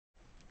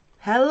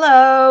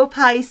Hello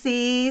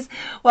Pisces,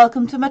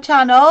 welcome to my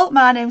channel.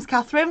 My name's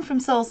Catherine from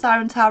Soul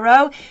Siren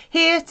Tarot,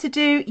 here to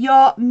do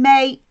your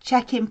May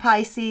check-in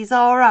Pisces.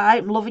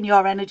 Alright, I'm loving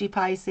your energy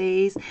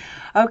Pisces.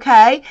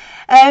 Okay,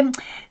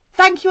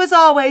 thank you as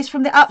always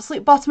from the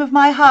absolute bottom of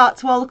my heart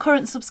to all the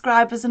current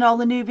subscribers and all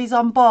the newbies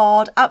on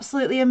board.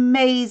 Absolutely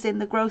amazing,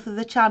 the growth of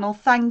the channel.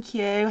 Thank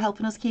you,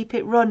 helping us keep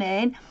it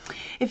running.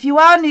 If you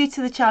are new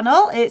to the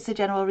channel, it's a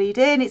general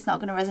reading. It's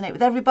not going to resonate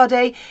with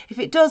everybody. If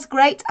it does,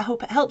 great. I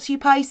hope it helps you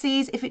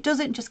Pisces. If it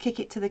doesn't, just kick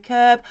it to the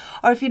curb.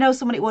 Or if you know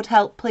someone it would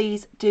help,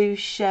 please do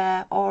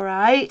share. All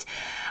right.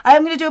 I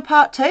am going to do a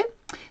part 2.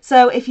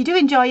 So if you do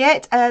enjoy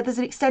it, there's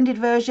an extended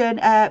version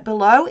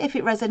below if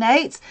it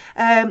resonates.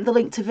 The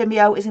link to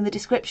Vimeo is in the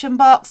description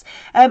box.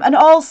 And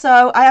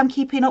also, I am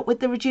keeping up with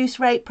the reduced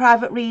rate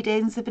private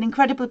readings. They've been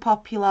incredibly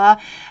popular.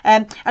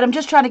 And I'm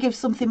just trying to give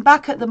something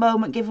back at the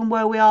moment, given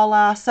where we all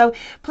are. So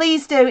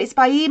please do. It's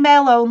by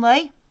email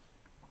only.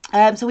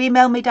 So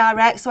email me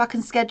direct so I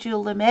can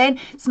schedule them in.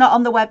 It's not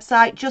on the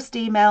website, just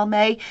email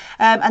me,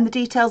 and the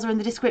details are in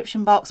the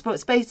description box. But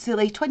it's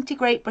basically 20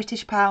 great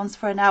British pounds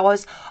for an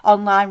hour's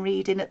online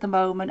reading at the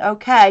moment.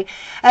 Okay,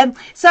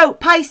 so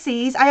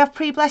Pisces, I have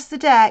pre-blessed the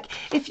deck.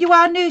 If you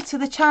are new to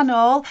the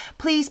channel,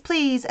 please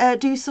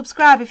do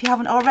subscribe if you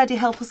haven't already.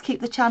 Help us keep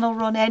the channel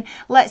running.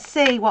 Let's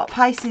see what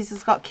Pisces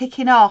has got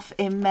kicking off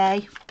in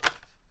May.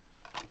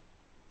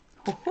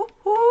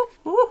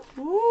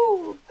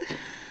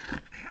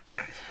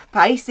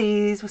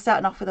 Pisces, we're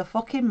starting off with a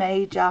fucking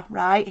major,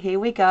 right? Here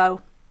we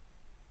go.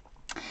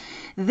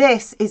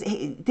 This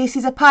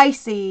is a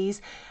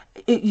Pisces.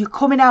 You're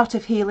coming out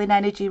of healing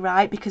energy,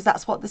 right? Because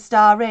that's what the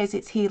star is.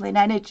 It's healing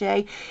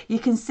energy. You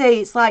can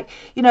see it's like,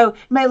 you know,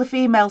 male or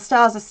female,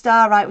 star's a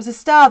star, right? It was a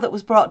star that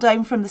was brought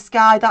down from the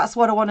sky. That's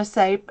what I want to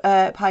say,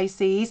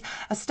 Pisces.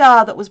 A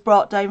star that was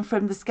brought down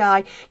from the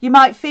sky. You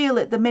might feel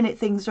at the minute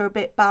things are a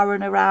bit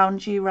barren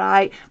around you,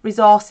 right?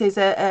 Resources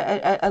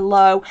are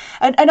low.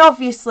 And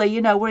obviously,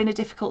 you know, we're in a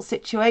difficult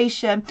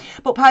situation.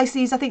 But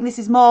Pisces, I think this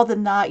is more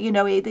than that. You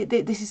know,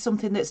 this is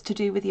something that's to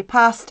do with your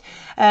past.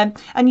 And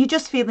you're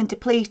just feeling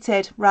depleted.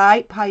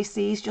 Right,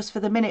 Pisces, just for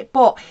the minute,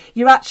 but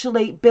you're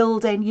actually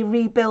building, you're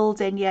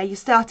rebuilding. Yeah, you're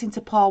starting to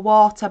pour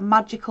water,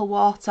 magical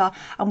water,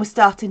 and we're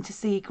starting to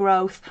see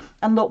growth.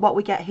 And look what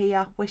we get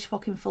here, wish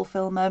fucking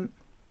fulfillment.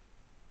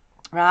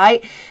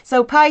 Right,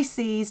 so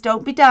Pisces,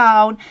 don't be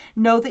down.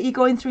 Know that you're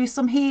going through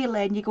some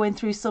healing, you're going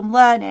through some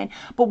learning,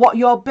 but what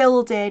you're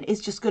building is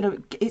just gonna,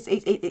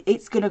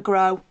 it's gonna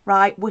grow.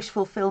 Right, wish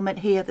fulfillment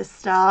here, the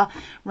star.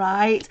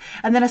 Right,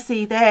 and then I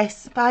see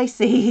this,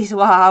 Pisces.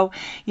 Wow,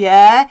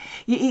 yeah,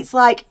 it's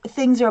like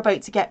things are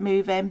about to get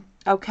moving.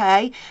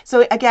 Okay,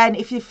 so again,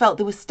 if you felt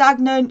they were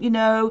stagnant, you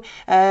know,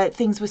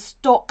 things were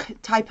stuck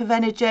type of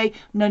energy,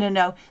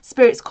 no,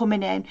 spirit's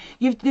coming in.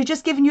 They're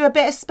just giving you a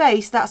bit of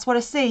space. That's what I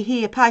see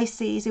here,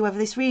 Pisces, whoever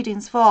this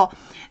reading's for.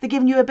 They're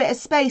giving you a bit of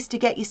space to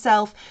get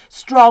yourself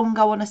strong.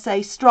 I want to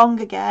say strong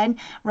again,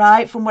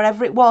 right, from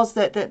whatever it was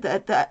that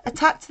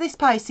attacked this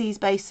Pisces,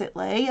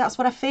 basically. That's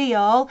what I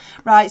feel,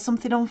 right,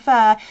 something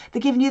unfair.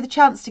 They're giving you the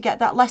chance to get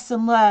that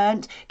lesson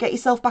learned, get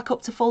yourself back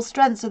up to full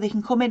strength so they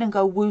can come in and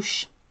go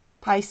whoosh.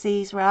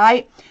 Pisces,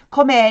 right?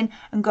 Come in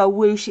and go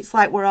whoosh. It's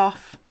like we're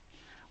off.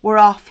 We're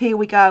off. Here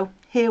we go.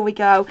 Here we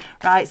go.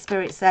 Right,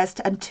 Spirit says.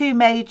 And 2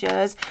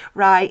 majors,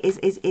 right,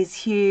 is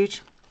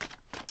huge.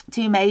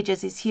 2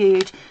 majors is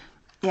huge.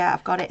 Yeah,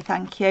 I've got it.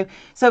 Thank you.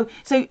 So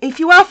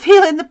if you are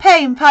feeling the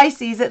pain,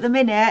 Pisces, at the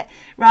minute,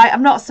 right,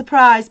 I'm not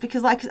surprised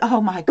because, like,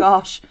 oh my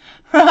gosh,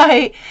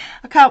 right,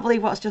 I can't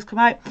believe what's just come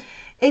out.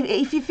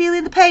 If you're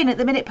feeling the pain at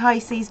the minute,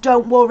 Pisces,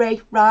 don't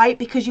worry, right,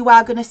 because you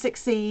are going to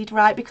succeed,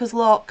 right, because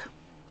look,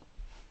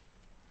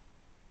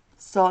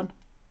 Sun.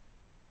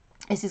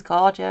 This is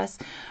gorgeous,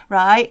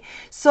 right?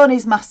 Sun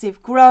is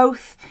massive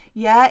growth.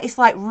 Yeah, it's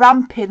like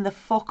ramping the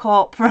fuck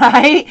up,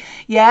 right?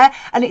 Yeah,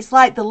 and it's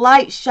like the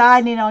light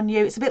shining on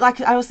you. It's a bit like,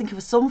 I always think of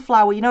a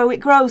sunflower, you know, it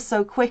grows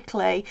so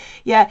quickly.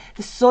 Yeah,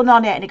 the sun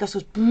on it, and it goes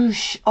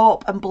boosh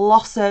up and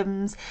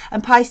blossoms.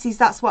 And Pisces,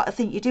 that's what I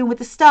think you're doing with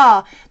the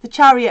star, the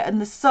chariot and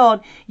the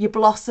sun. You're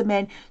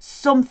blossoming.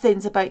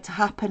 Something's about to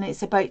happen.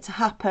 It's about to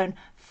happen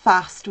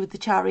fast with the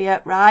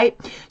chariot, right?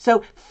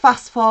 So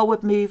fast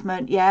forward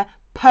movement, yeah,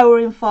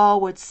 powering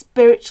forward,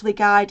 spiritually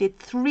guided.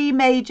 3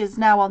 majors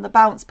now on the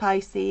bounce,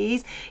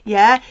 Pisces.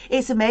 Yeah,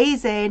 it's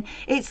amazing.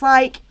 It's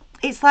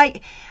almost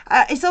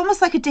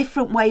like a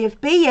different way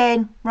of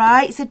being,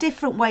 right? It's a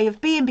different way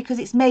of being because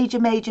it's major,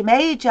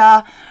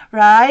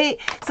 right?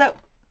 So,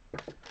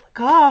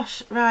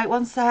 gosh, right,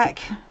 one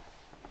sec.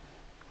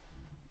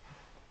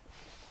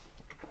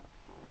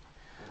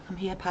 I'm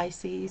here,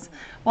 Pisces.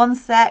 One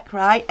sec,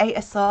 right? 8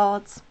 of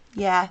Swords.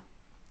 Yeah.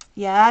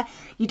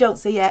 You don't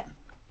see it,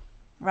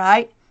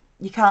 right?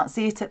 You can't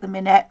see it at the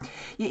minute.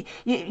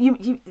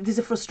 There's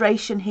a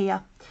frustration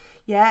here.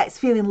 Yeah, it's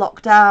feeling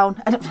locked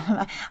down.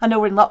 I know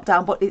we're in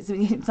lockdown, but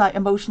it's like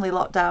emotionally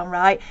locked down,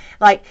 right?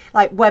 Like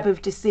web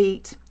of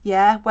deceit.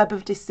 Yeah, web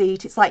of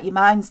deceit. It's like your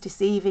mind's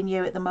deceiving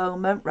you at the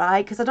moment,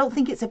 right? Because I don't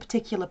think it's a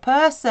particular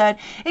person.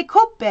 It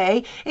could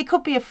be. It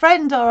could be a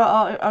friend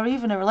or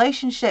even a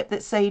relationship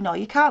that's saying, no,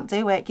 you can't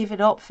do it. Give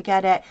it up.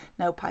 Forget it.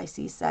 No,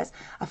 Pisces says,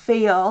 I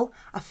feel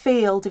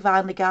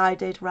divinely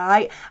guided,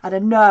 right? And I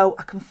know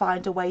I can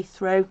find a way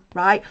through,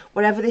 right?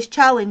 Whatever this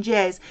challenge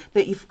is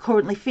that you're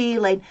currently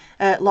feeling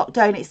locked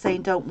down, it's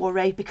saying, don't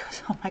worry,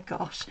 because, oh my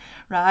gosh,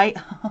 right?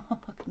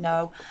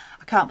 No,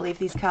 I can't believe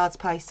these cards,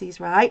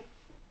 Pisces, right?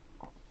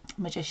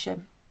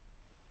 Magician,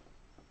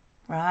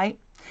 right?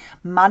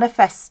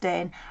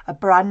 Manifesting a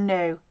brand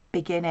new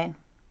beginning.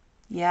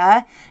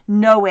 Yeah,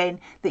 knowing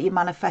that you're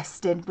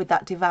manifesting with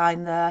that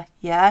divine there.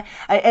 Yeah,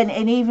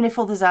 and even if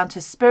others aren't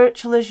as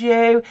spiritual as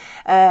you,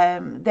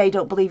 they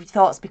don't believe your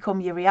thoughts become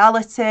your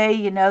reality,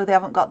 you know, they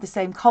haven't got the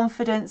same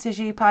confidence as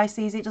you,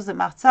 Pisces, it doesn't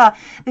matter.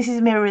 This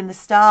is mirroring the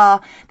star.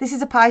 This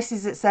is a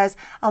Pisces that says,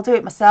 I'll do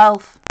it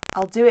myself.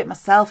 I'll do it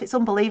myself. It's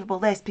unbelievable,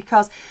 this,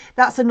 because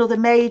that's another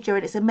major,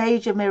 and it's a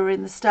major mirror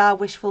in the star,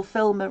 wish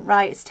fulfillment,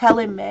 right? It's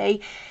telling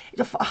me,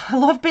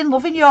 I've been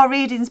loving your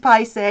readings,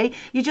 Pisces.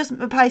 You're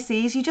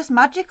just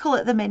magical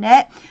at the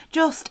minute.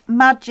 Just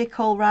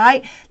magical,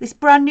 right? This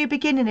brand new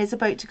beginning is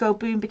about to go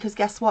boom, because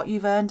guess what?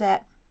 You've earned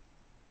it.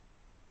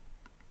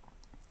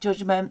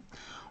 Judgment.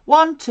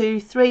 1, 2,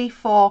 3,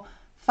 4,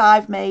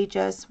 5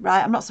 majors,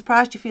 right? I'm not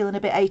surprised you're feeling a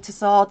bit Eight of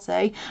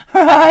Swordsy,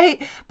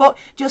 right? But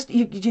just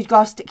you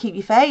got to keep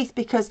your faith,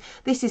 because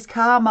this is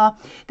karma.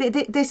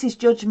 This is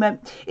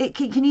judgment.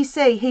 Can you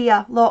see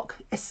here? Look,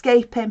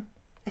 escaping,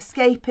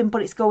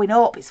 but it's going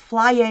up. It's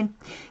flying.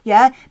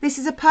 Yeah, this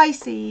is a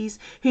Pisces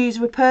who's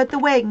repaired the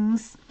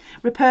wings,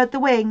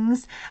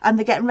 and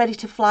they're getting ready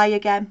to fly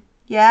again.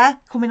 Yeah,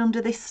 coming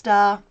under this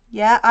star.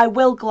 Yeah, I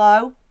will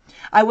glow.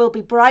 I will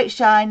be bright,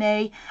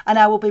 shiny, and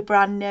I will be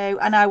brand new,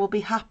 and I will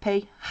be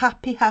happy,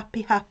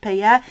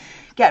 yeah?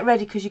 Get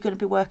ready, because you're going to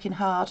be working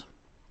hard,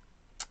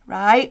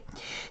 right?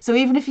 So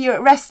even if you're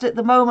at rest at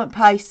the moment,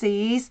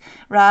 Pisces,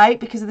 right,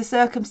 because of the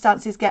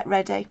circumstances, get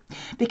ready,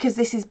 because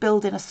this is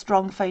building a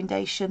strong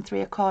foundation.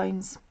 3 of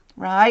Coins.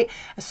 Right,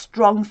 a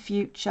strong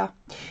future.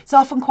 It's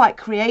often quite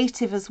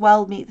creative as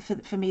well,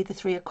 for me, the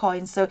 3 of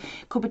Coins. So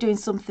could be doing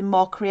something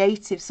more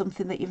creative,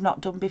 something that you've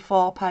not done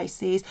before,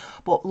 Pisces.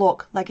 But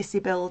look, legacy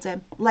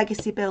building,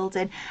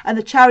 and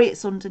the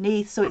Chariot's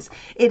underneath. So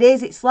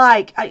it's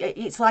like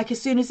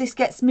as soon as this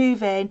gets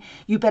moving,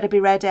 you better be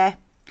ready.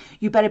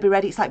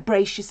 It's like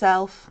brace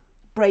yourself,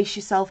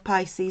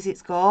 Pisces.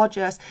 It's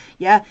gorgeous.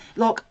 Yeah,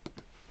 look,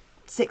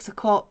 6 of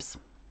Cups.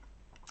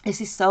 This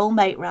is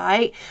soulmate,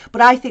 right? But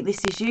I think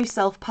this is you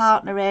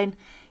self-partnering.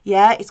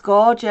 Yeah, it's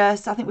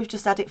gorgeous. I think we've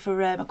just had it for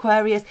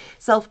Aquarius.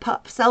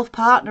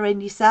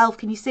 Self-partnering yourself.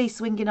 Can you see,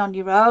 swinging on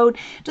your own?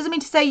 Doesn't mean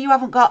to say you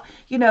haven't got,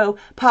 you know,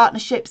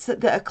 partnerships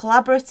that are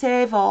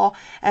collaborative, or,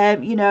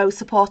 you know,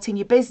 supporting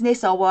your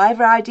business, or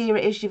whatever idea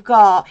it is you've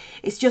got.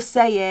 It's just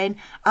saying,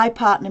 I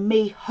partner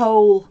me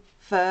whole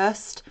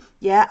first.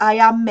 Yeah, I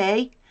am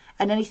me.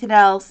 And anything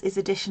else is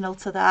additional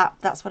to that.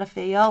 That's what I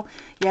feel.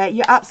 Yeah,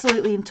 you're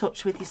absolutely in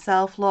touch with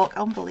yourself. Look,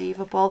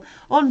 unbelievable.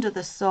 Under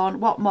the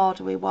sun. What more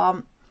do we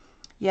want?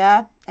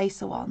 Yeah,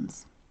 Ace of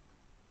Wands.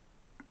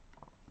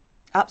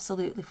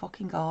 Absolutely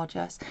fucking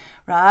gorgeous,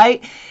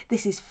 right?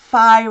 This is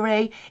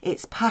fiery.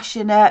 It's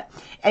passionate.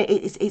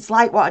 It's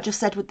like what I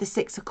just said with the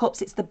 6 of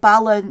Cups. It's the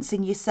balance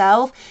in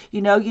yourself.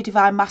 You know, your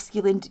divine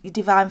masculine, your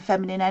divine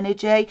feminine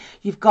energy.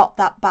 You've got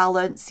that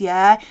balance,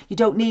 yeah? You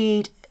don't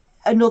need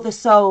another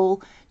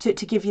soul to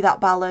give you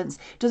that balance.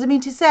 Doesn't mean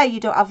to say you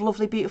don't have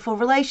lovely, beautiful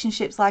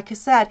relationships, like I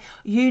said,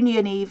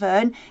 union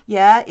even,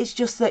 yeah? It's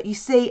just that you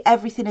see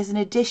everything as an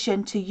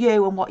addition to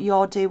you and what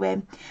you're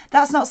doing.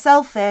 That's not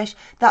selfish.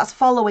 That's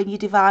following your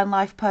divine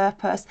life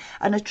purpose.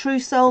 And a true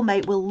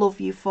soulmate will love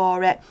you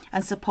for it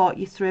and support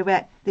you through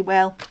it. They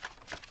will.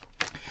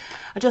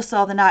 I just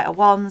saw the Knight of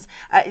Wands.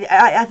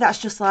 That's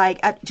just like,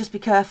 just be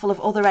careful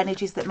of other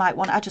energies that might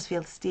want. I just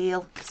feel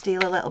steal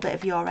a little bit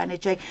of your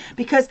energy,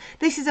 because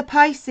this is a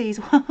Pisces.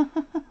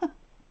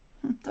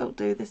 Don't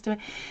do this to me.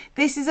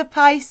 This is a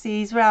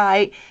Pisces,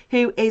 right,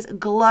 who is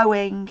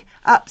glowing,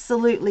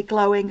 absolutely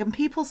glowing, and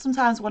people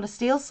sometimes want to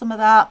steal some of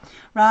that,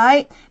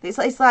 right? It's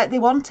like they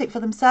want it for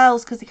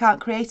themselves because they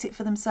can't create it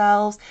for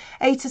themselves.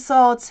 8 of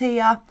Swords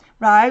here,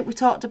 right? We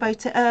talked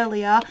about it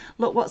earlier.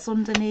 Look what's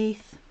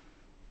underneath.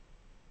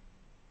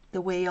 The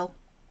Wheel.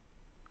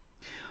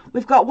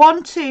 We've got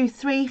 1, 2,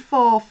 3,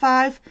 4,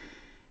 5,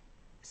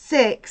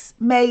 6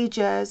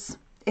 majors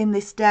in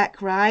this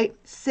deck, right?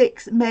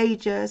 6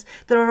 majors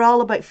that are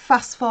all about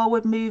fast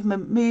forward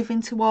movement,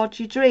 moving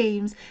towards your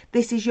dreams.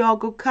 This is your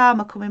good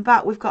karma coming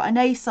back. We've got an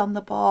ace on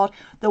the board.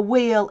 The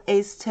wheel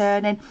is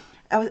turning.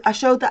 I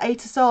showed that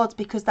 8 of Swords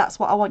because that's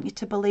what I want you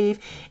to believe.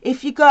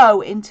 If you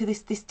go into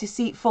this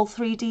deceitful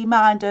 3D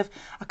mind of,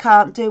 I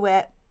can't do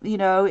it, you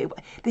know,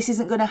 this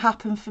isn't going to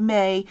happen for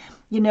me,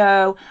 you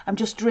know, I'm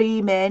just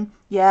dreaming,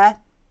 yeah,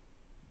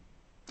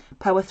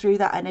 power through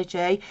that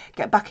energy,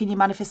 get back in your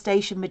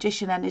manifestation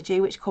magician energy,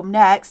 which come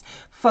next,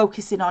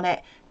 focusing on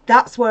it.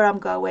 That's where I'm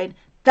going,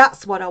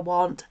 that's what I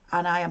want,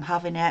 and I am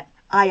having it.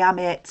 I am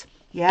it.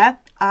 Yeah,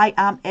 I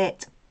am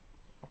it.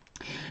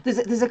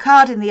 There's a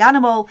card in the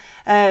animal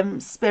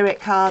spirit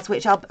cards,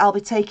 which I'll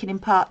be taking in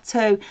part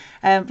 2. Be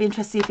interested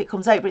to see if it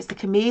comes out, but it's the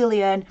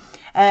chameleon.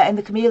 And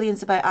the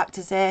chameleon's about act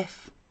as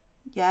if.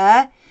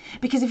 Yeah,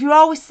 because if you're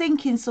always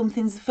thinking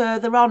something's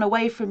further on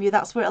away from you,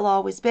 that's where it'll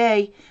always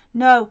be.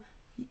 No,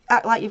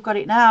 act like you've got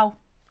it now.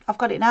 I've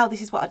got it now.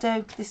 This is what I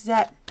do. This is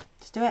it.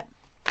 Just do it.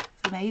 It's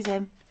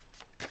amazing.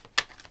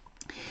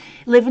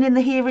 Living in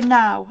the here and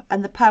now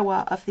and the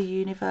power of the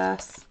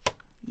universe.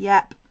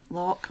 Yep,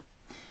 look.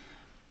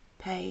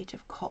 Page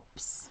of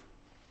Cups.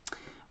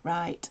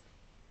 Right.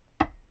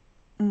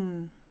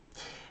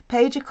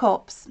 Page of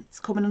Cups. It's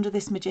coming under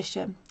this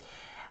magician.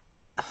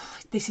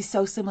 This is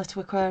so similar to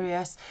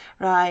Aquarius,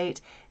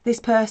 right? This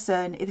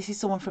person, this is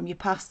someone from your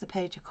past, the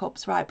Page of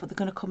Cups, right? But they're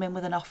going to come in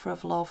with an offer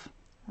of love,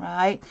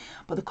 right?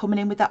 But they're coming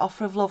in with that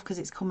offer of love because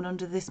it's coming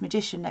under this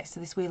magician next to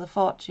this Wheel of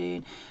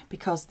Fortune,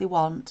 because they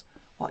want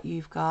what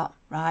you've got,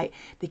 right?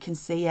 They can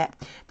see it.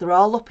 They're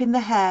all up in the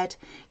head,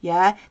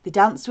 yeah? They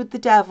danced with the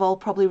devil,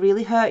 probably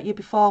really hurt you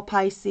before,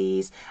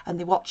 Pisces, and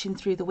they're watching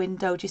through the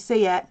window. Do you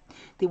see it?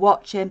 They're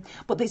watching,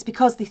 but it's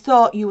because they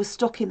thought you were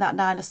stuck in that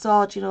Nine of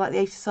Swords, you know, like the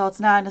Eight of Swords,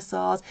 Nine of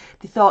Swords.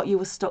 They thought you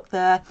were stuck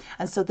there,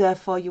 and so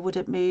therefore you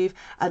wouldn't move.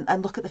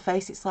 And look at the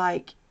face, it's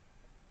like,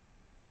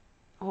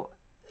 oh,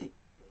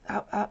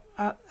 how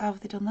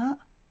have they done that?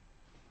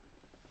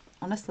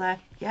 Honestly,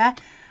 yeah?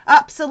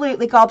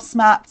 Absolutely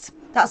gobsmacked.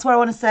 That's what I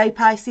want to say,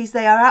 Pisces.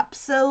 They are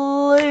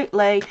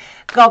absolutely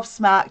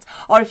gobsmacked.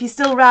 Or if you're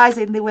still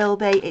rising, they will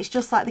be. It's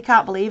just like they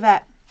can't believe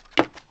it.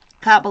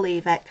 Can't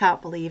believe it.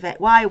 Can't believe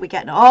it. Why are we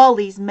getting all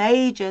these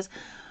majors?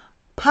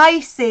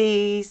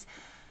 Pisces.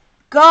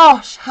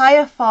 Gosh,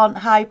 Hierophant,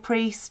 High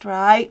Priest,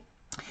 right?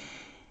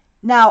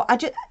 Now,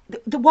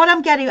 what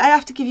I'm getting, I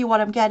have to give you what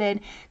I'm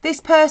getting.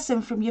 This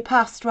person from your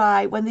past,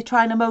 right, when they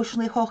try and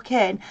emotionally hook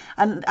in,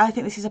 and I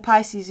think this is a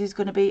Pisces who's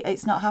going to be,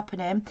 it's not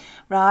happening,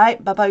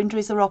 right? My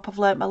boundaries are up, I've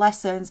learnt my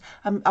lessons,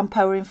 I'm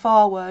powering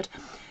forward.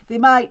 They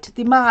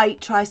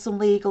might try some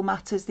legal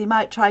matters. They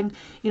might try and,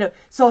 you know,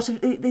 sort of,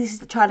 this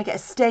is trying to get a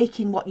stake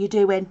in what you're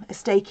doing, a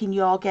stake in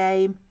your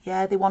game.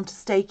 Yeah, they want a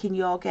stake in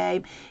your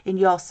game, in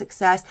your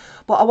success.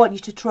 But I want you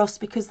to trust,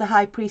 because the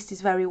High Priest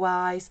is very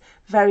wise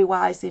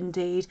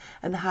indeed,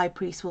 and the High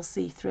Priest will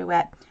see through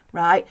it,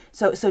 right?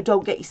 So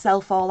don't get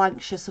yourself all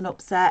anxious and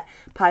upset,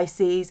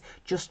 Pisces.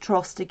 Just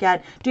trust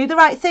again. Do the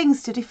right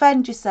things to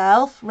defend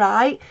yourself,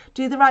 right?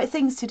 Do the right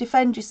things to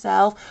defend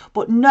yourself,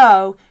 but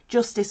no,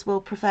 justice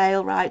will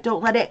prevail, right?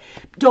 Don't let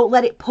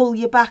it pull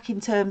you back in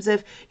terms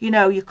of, you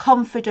know, your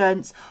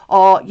confidence,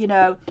 or, you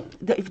know,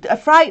 are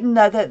frightened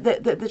that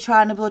they're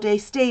trying to bloody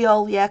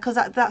steal, yeah, because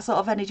that sort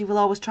of energy will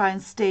always try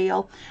and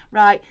steal,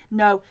 right?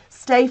 No,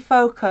 stay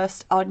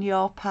focused on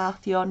your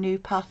path, your new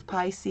path,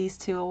 Pisces.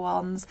 Two of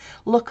Wands.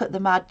 Look at the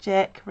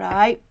magic,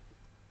 right?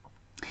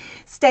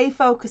 Stay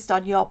focused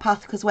on your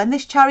path, because when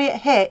this chariot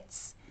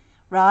hits,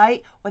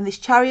 right, when this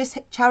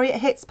chariot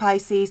hits,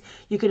 Pisces,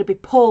 you're going to be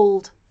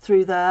pulled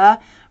through there,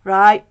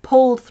 right?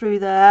 Pulled through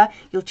there.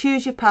 You'll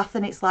choose your path,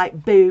 and it's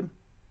like boom,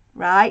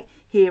 right?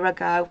 Here I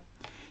go.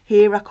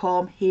 Here I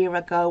come, here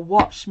I go.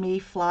 Watch me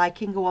fly.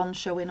 King of Wands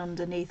showing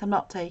underneath. I'm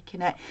not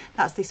taking it.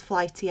 That's this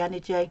flighty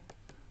energy.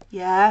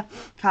 Yeah,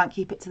 can't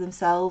keep it to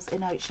themselves.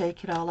 In out,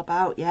 shake it all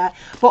about. Yeah,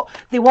 but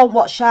they want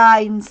what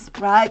shines,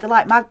 right? They're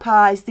like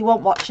magpies. They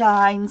want what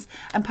shines.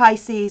 And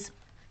Pisces,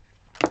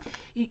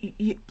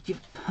 you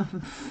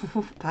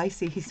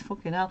Pisces,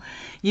 fucking hell,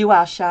 you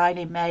are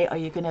shining, mate. Or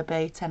you're gonna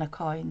be 10 of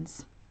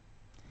coins.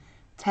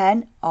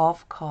 10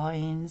 of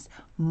coins.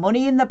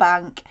 Money in the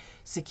bank.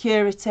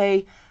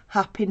 Security.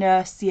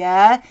 Happiness.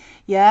 Yeah,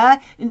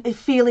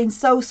 feeling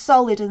so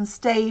solid and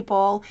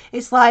stable.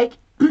 It's like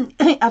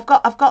I've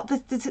got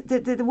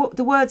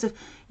the words of,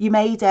 you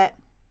made it.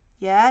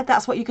 Yeah,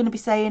 that's what you're going to be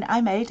saying.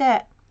 I made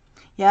it.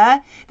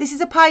 Yeah, this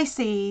is a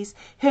Pisces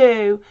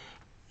who,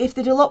 if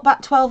they'd looked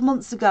back 12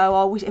 months ago,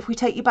 or if we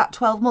take you back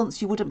 12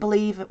 months, you wouldn't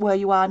believe where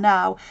you are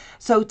now.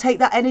 So take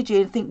that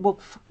energy and think, well,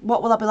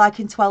 what will I be like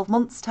in 12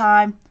 months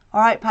time? All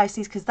right,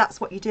 Pisces, because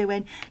that's what you're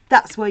doing.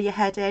 That's where you're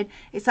heading.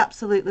 It's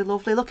absolutely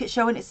lovely. Look, it's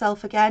showing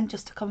itself again,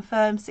 just to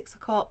confirm. Six of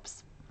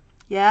Cups.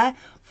 Yeah,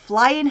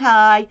 flying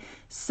high.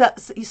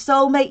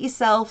 Soulmate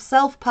yourself,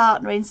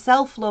 self-partnering,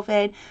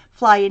 self-loving,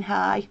 flying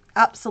high.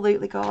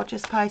 Absolutely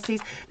gorgeous,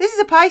 Pisces. This is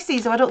a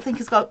Pisces who I don't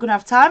think is going to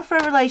have time for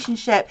a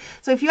relationship.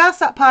 So if you are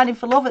sat pining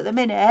for love at the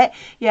minute,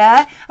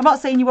 yeah, I'm not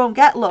saying you won't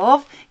get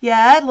love.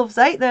 Yeah, love's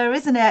out there,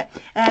 isn't it?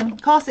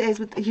 Of course it is,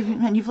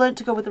 and you've learned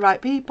to go with the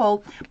right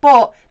people.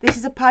 But this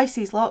is a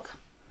Pisces, look.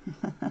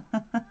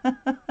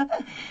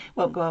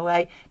 Won't go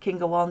away.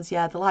 King of Wands,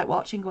 yeah, they're like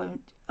watching,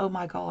 going, oh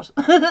my god.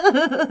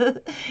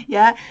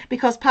 Yeah,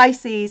 because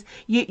Pisces,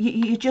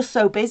 you're just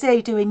so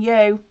busy doing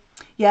you.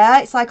 Yeah,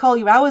 it's like all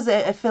your hours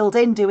are filled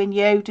in doing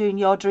you, doing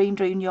your dream,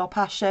 doing your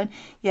passion.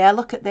 Yeah,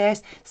 look at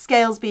this.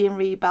 Scales being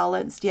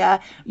rebalanced.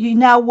 Yeah, you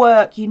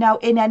now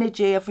in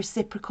energy of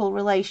reciprocal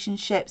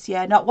relationships.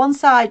 Yeah, not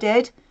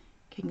one-sided.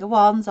 King of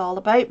Wands, all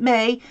about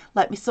me.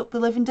 Let me suck the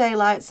living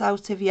daylights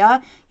out of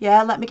you.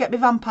 Yeah, let me get my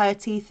vampire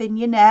teeth in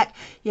your neck.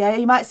 Yeah,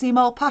 you might seem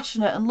all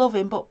passionate and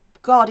loving, but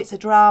God, it's a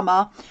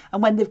drama.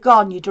 And when they've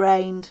gone, you're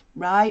drained,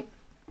 right?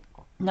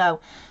 No.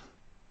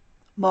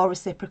 More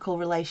reciprocal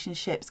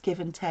relationships,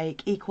 give and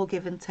take, equal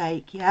give and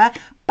take, yeah?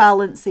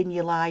 Balance in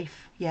your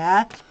life,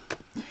 yeah?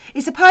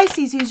 It's a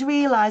Pisces who's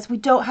realised we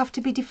don't have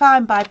to be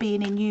defined by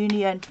being in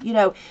union, you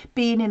know,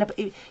 being in a,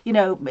 you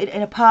know,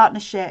 in a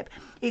partnership.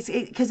 It's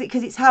because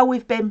it's how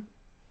we've been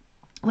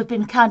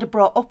kind of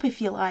brought up, if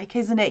you like,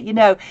 isn't it? You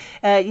know,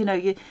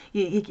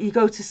 you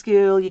go to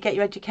school, you get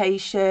your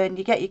education,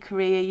 you get your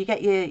career,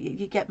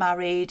 you get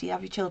married, you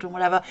have your children,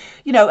 whatever.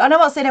 You know, and I'm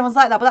not saying everyone's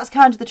like that, but that's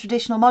kind of the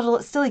traditional model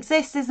that still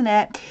exists, isn't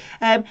it?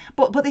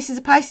 But this is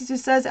a Pisces who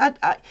says,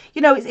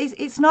 you know,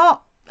 it's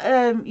not.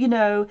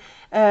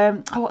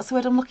 What's the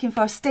word I'm looking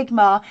for? A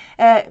stigma,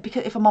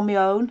 because if I'm on my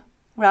own,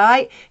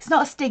 right? It's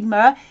not a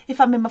stigma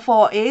if I'm in my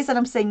 40s and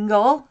I'm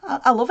single.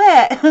 I love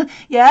it.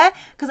 Yeah,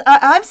 because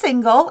I'm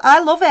single.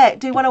 I love it.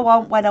 Do what I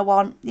want when I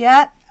want.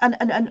 Yeah,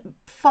 and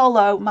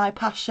follow my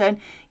passion.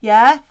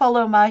 Yeah,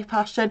 follow my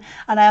passion.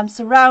 And I am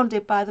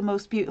surrounded by the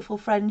most beautiful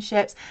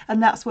friendships,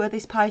 and that's where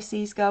this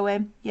Pisces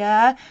going.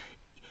 Yeah,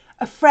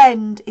 a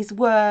friend is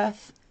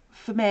worth,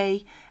 for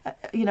me,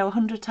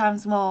 100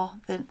 times more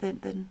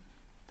than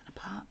a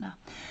partner.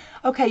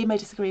 Okay, you may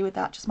disagree with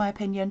that, just my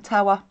opinion.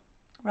 Tower,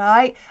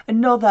 right?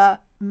 Another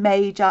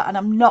major, and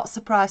I'm not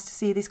surprised to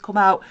see this come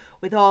out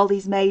with all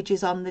these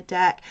majors on the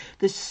deck.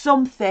 There's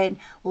something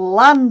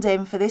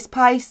landing for this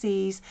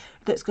Pisces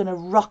that's going to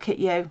rocket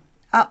you.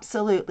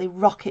 Absolutely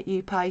rocket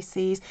you,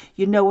 Pisces.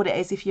 You know what it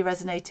is if you're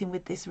resonating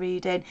with this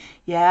reading,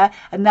 yeah?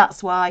 And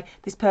that's why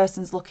this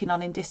person's looking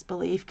on in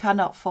disbelief,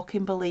 cannot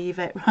fucking believe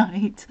it,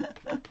 right?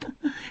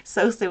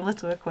 So similar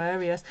to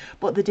Aquarius,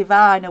 but the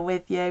divine are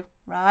with you,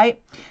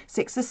 right?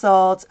 Six of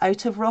Swords,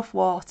 out of rough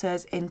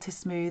waters into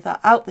smoother,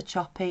 out the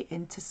choppy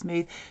into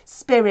smooth.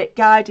 Spirit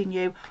guiding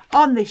you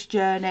on this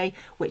journey,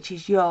 which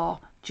is your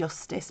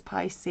justice,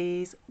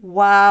 Pisces.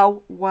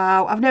 Wow.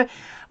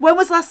 When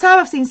was the last time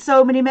I've seen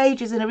so many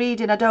majors in a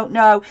reading? I don't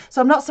know.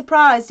 So I'm not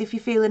surprised if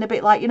you're feeling a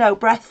bit like,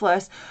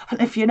 breathless. And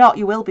if you're not,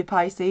 you will be,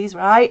 Pisces,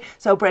 right?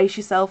 So brace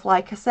yourself,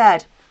 like I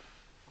said.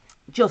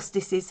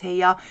 Justice is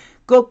here.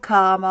 Good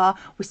karma.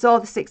 We saw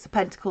the Six of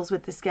Pentacles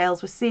with the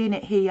scales. We're seeing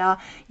it here.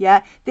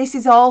 Yeah. This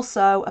is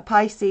also a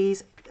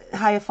Pisces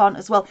Hierophant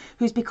as well,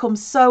 who's become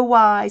so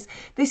wise.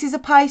 This is a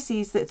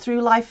Pisces that through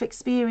life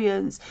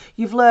experience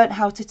you've learned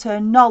how to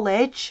turn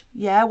knowledge,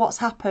 what's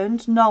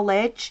happened,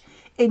 knowledge,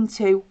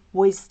 into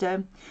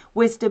wisdom.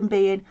 Wisdom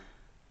being,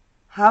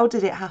 how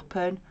did it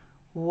happen,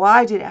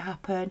 why did it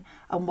happen,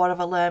 and what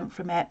have I learned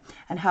from it,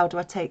 and how do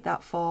I take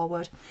that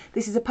forward.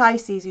 This is a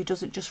Pisces who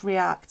doesn't just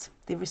react,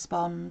 they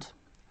respond.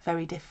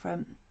 Very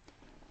different.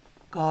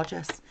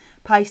 Gorgeous.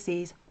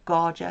 Pisces,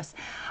 gorgeous.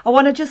 I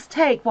want to just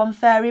take one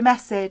fairy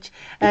message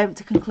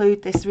to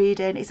conclude this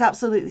reading. It's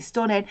absolutely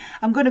stunning.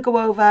 I'm going to go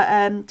over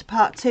to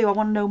part 2. I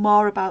want to know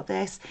more about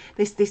this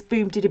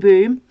boom diddy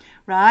boom,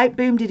 right?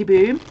 Boom diddy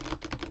boom.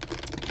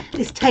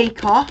 This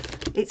takeoff.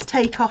 It's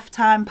takeoff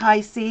time,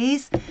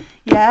 Pisces.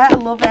 Yeah, I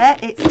love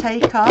it. It's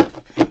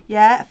takeoff.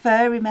 Yeah, a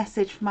fairy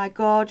message for my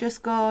gorgeous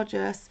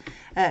Pisces.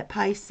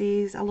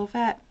 I love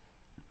it.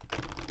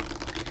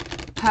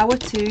 Power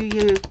to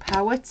you.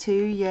 Power to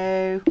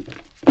you.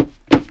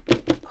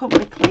 Couldn't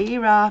be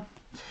clearer.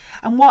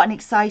 And what an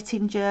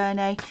exciting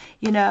journey,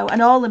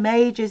 and all the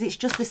majors, it's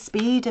just the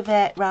speed of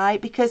it, right?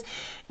 Because,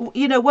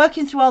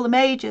 working through all the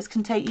majors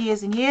can take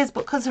years and years,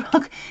 but because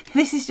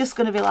this is just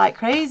going to be like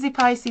crazy,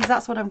 Pisces.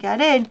 That's what I'm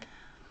getting.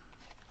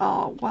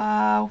 Oh,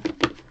 wow.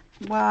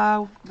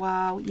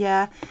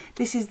 Yeah,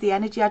 this is the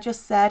energy I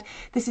just said.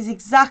 This is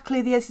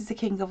the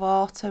King of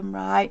Autumn,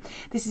 right?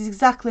 This is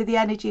exactly the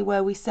energy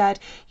where we said,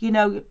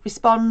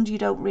 respond, you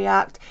don't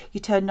react, you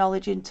turn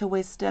knowledge into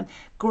wisdom.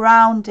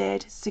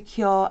 Grounded,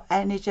 secure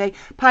energy.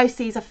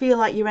 Pisces, I feel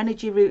like your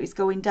energy route is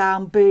going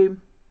down.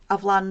 Boom.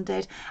 I've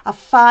landed. I've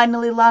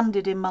finally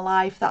landed in my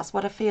life. That's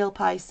what I feel,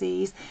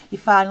 Pisces. You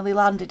finally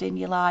landed in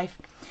your life.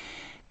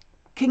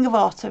 King of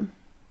Autumn.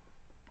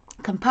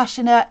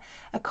 Compassionate,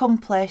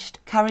 accomplished,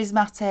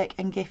 charismatic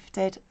and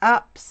gifted.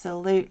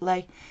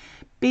 Absolutely.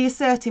 Be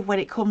assertive when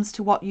it comes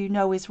to what you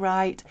know is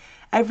right.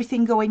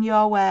 Everything going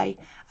your way.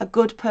 A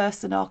good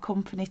person or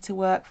company to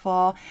work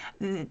for.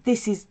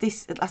 This,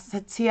 I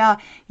said to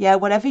you,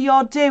 whatever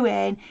you're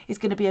doing is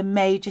going to be a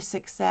major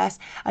success,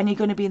 and you're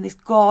going to be in this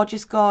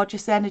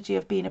gorgeous energy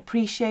of being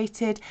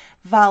appreciated,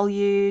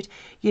 valued,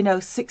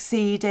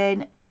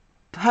 succeeding.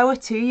 Power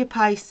to you,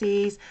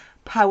 Pisces.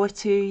 Power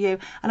to you.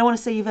 And I want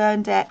to say you've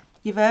earned it.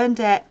 You've earned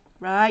it,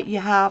 right?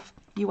 You have.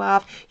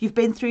 You've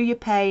been through your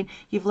pain.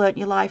 You've learnt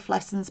your life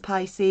lessons,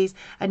 Pisces,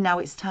 and now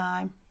it's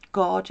time.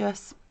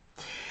 Gorgeous.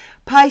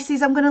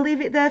 Pisces, I'm going to leave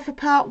it there for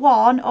part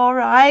 1. All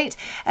right.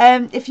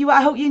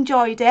 I hope you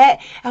enjoyed it.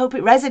 I hope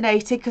it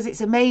resonated because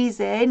it's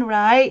amazing,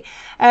 right?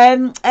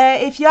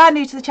 If you are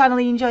new to the channel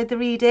and you enjoyed the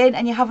reading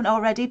and you haven't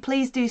already,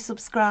 please do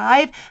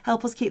subscribe.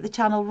 Help us keep the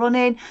channel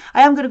running.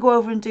 I am going to go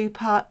over and do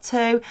part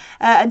 2.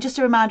 And just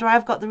a reminder,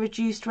 I've got the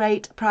reduced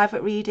rate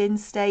private reading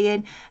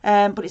staying,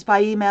 but it's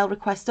by email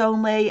request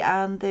only,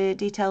 and the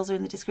details are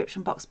in the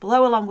description box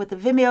below, along with the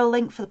Vimeo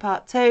link for the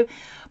part 2.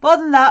 But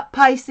other than that,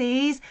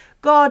 Pisces,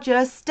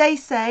 gorgeous, stay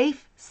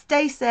safe,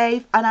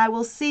 and I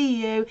will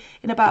see you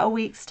in about a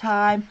week's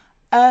time.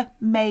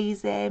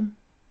 Amazing.